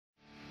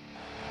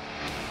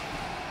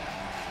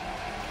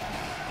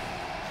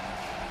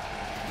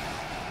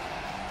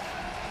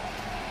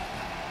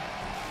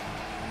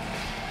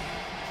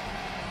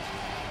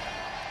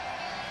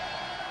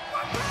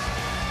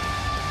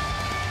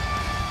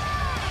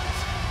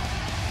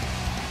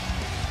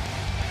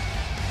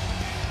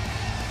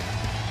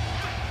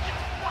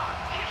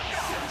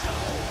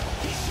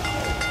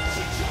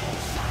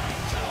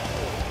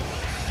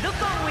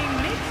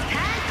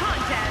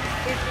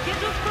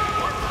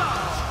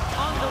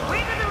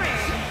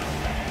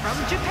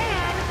from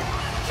Japan,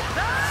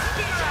 the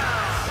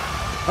Divas.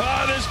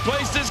 Ah, this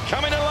place is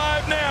coming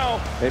alive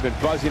now. They've been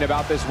buzzing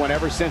about this one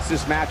ever since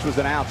this match was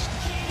announced.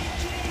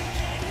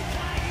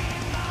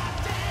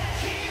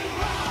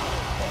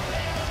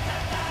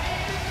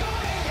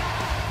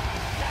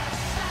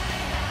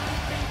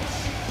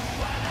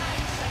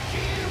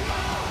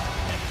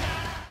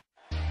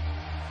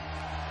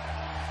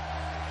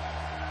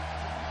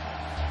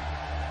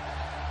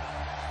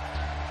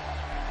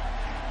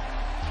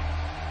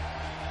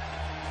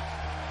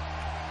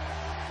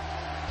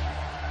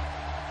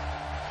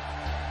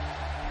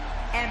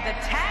 And the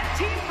tag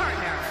team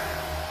partner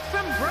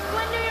from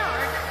Brooklyn, New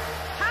York,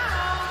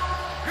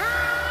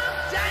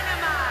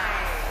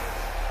 Dynamite.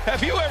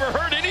 Have you ever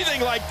heard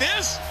anything like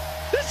this?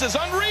 This is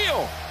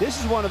unreal. This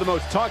is one of the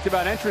most talked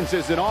about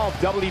entrances in all of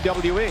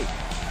WWE.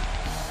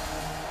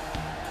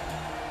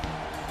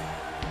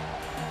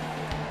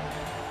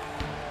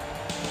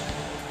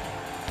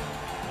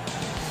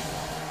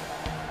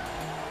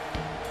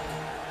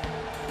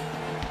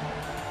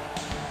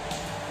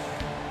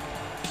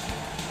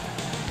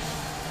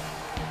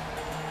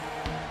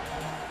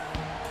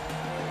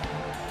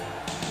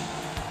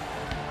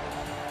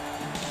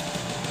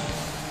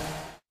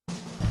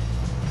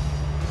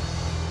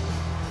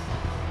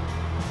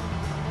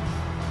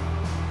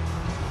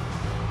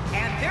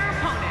 And their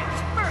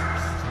opponents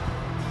first,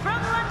 from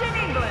London,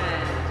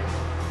 England,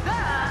 the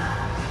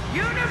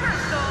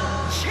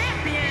Universal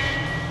Champion,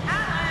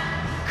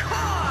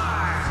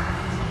 Alucard.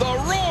 The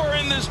roar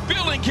in this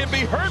building can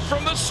be heard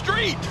from the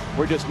street.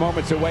 We're just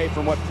moments away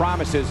from what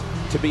promises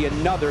to be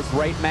another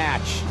great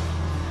match.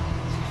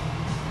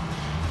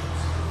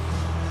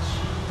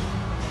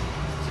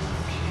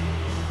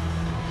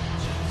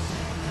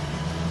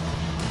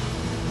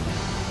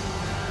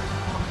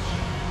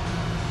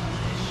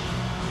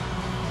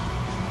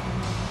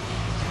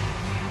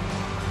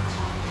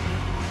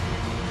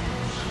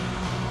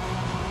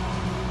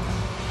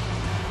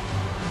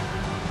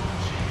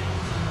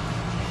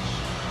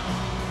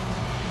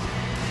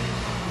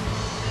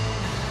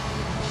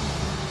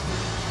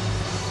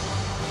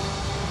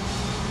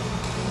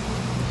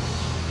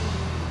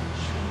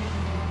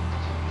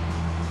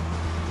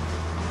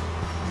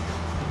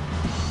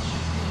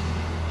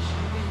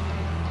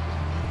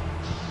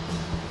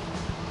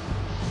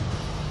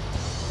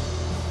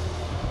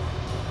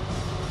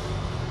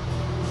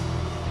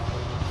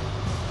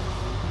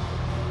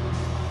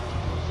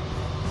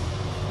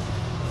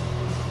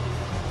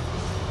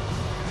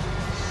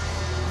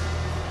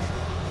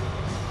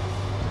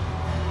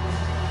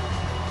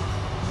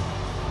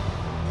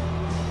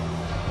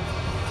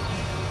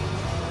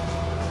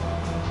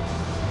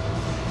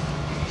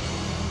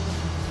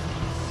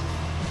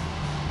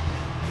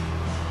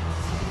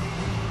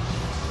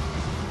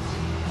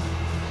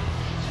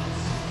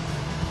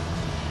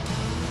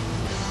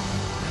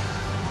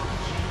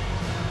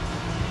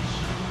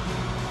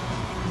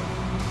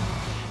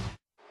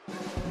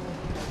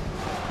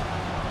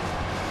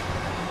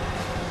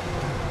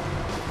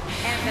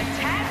 And the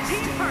tag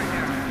team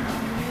partner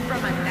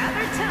from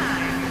another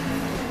time,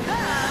 the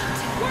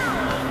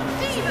World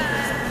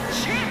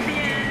Divas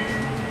Champion,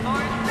 or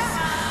the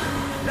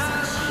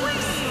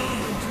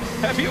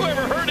Queen. Have you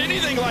ever heard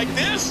anything like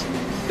this?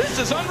 This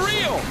is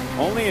unreal.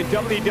 Only in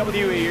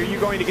WWE are you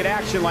going to get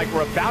action like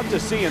we're about to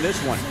see in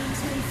this one.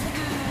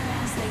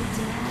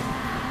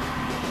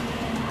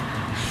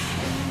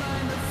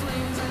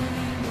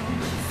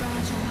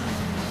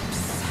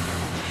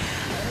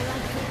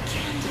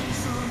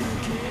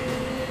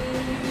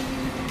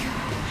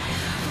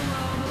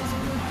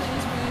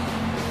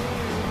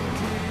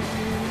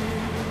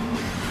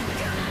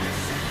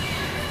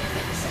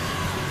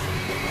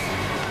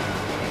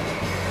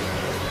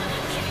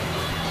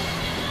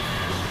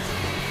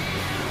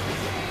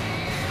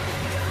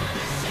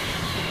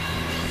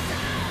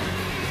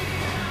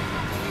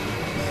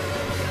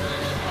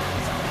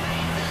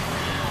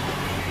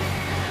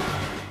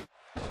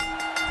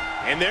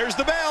 And there's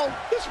the bell.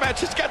 This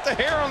match has got the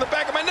hair on the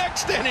back of my neck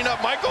standing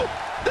up, Michael.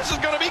 This is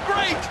going to be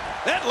great.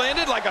 That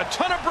landed like a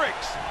ton of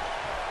bricks.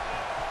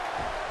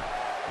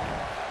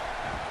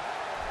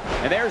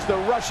 And there's the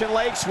Russian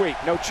leg sweep.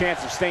 No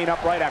chance of staying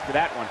upright after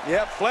that one.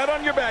 Yep, flat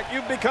on your back.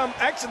 You've become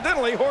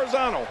accidentally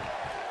horizontal.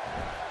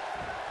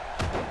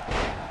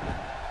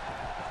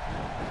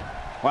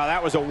 Wow,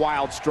 that was a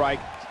wild strike.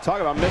 Talk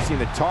about missing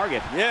the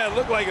target. Yeah, it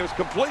looked like it was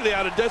completely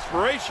out of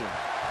desperation.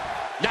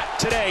 Not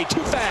today.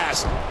 Too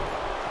fast.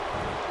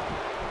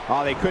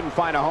 Oh, they couldn't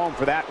find a home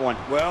for that one.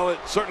 Well, it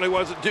certainly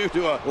wasn't due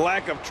to a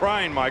lack of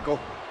trying, Michael.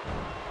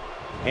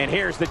 And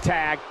here's the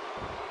tag.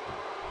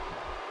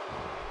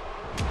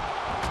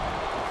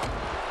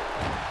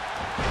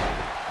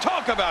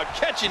 Talk about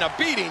catching a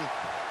beating.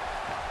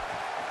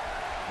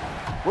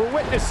 We're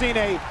witnessing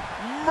a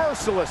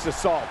merciless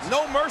assault.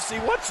 No mercy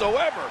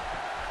whatsoever.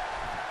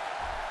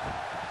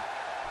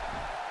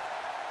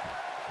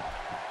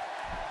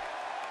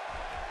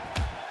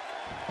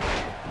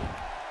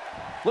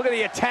 Look at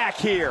the attack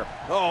here.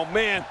 Oh,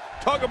 man.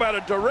 Talk about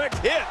a direct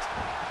hit.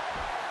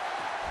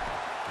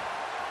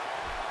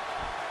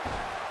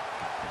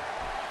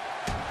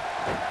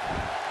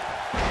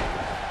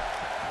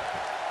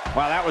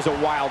 Wow, that was a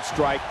wild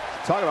strike.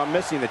 Talk about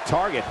missing the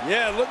target.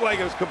 Yeah, it looked like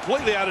it was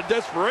completely out of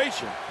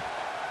desperation.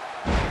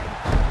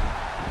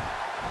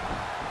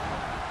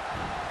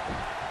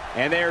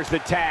 And there's the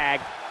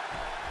tag.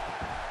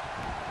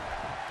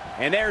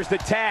 And there's the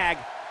tag.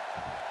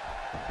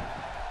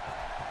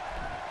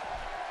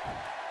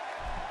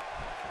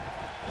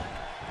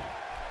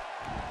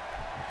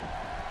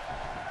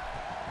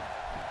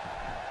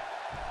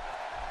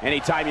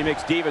 Anytime you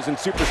mix divas and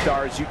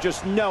superstars, you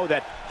just know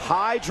that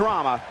high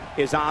drama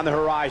is on the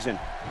horizon.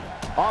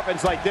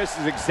 Offense like this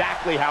is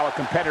exactly how a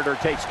competitor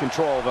takes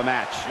control of a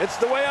match. It's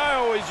the way I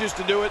always used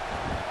to do it.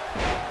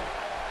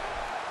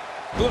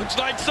 Looks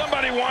like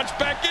somebody wants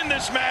back in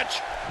this match.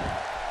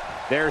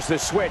 There's the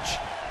switch.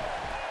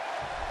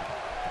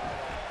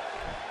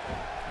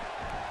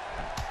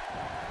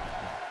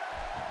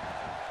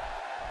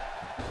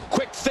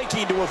 Quick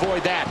thinking to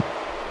avoid that.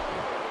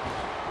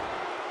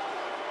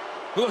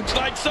 Looks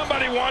like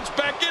somebody wants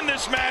back in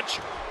this match.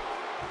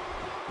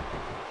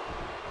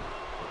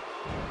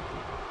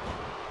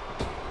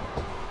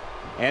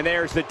 And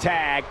there's the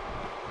tag.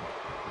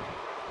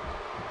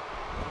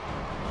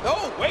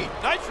 Oh, wait,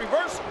 nice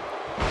reversal.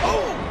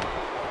 Oh!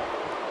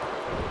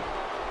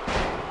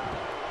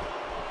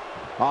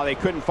 Oh, they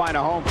couldn't find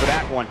a home for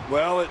that one.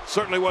 Well, it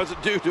certainly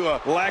wasn't due to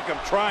a lack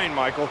of trying,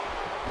 Michael.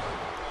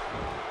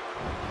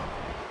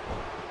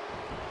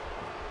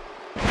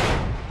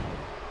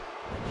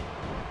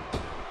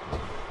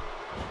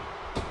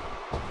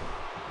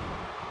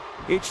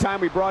 Each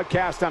time we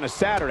broadcast on a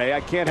Saturday,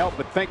 I can't help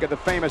but think of the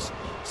famous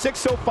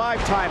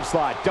 6:05 time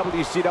slot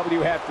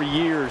WCW had for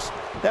years.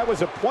 That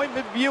was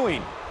appointment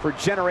viewing for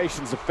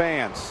generations of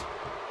fans.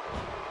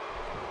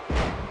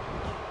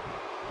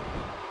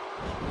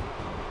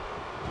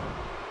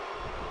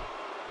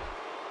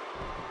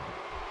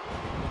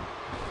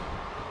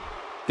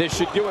 This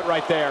should do it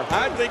right there.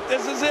 I think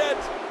this is it.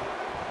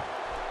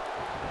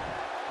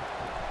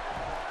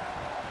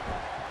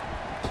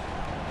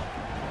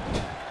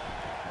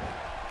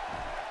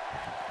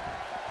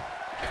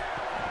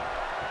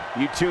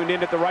 You tuned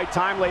in at the right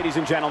time, ladies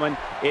and gentlemen.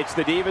 It's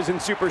the Divas and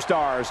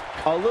Superstars.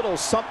 A little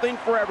something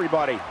for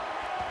everybody.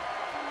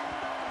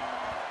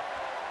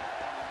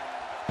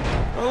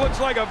 Well, it looks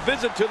like a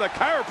visit to the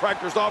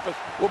chiropractor's office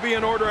will be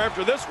in order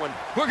after this one.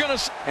 We're going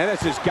to... And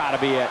this has got to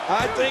be it.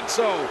 I think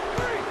so.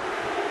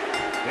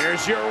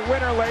 There's your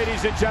winner,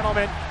 ladies and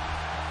gentlemen.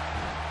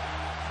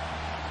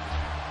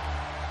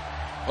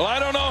 Well, I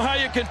don't know how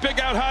you can pick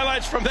out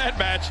highlights from that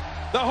match.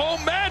 The whole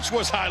match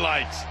was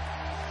highlights.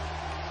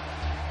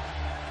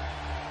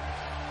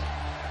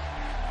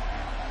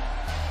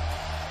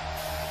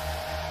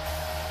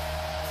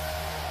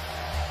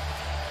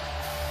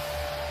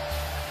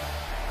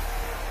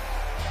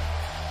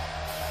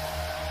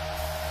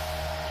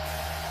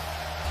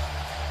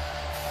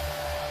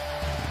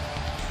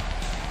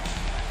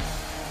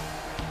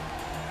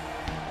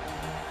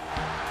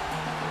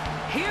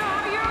 Here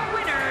are your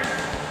winners,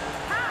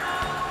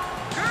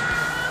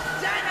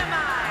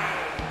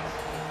 Dynamite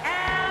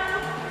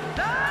and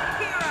the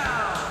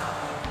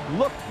Hero.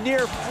 Looked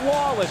near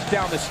flawless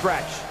down the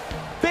stretch.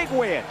 Big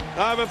win.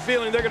 I have a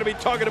feeling they're going to be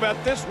talking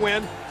about this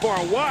win for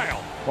a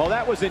while. Well,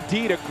 that was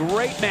indeed a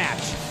great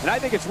match. And I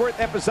think it's worth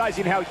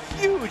emphasizing how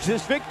huge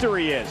this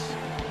victory is.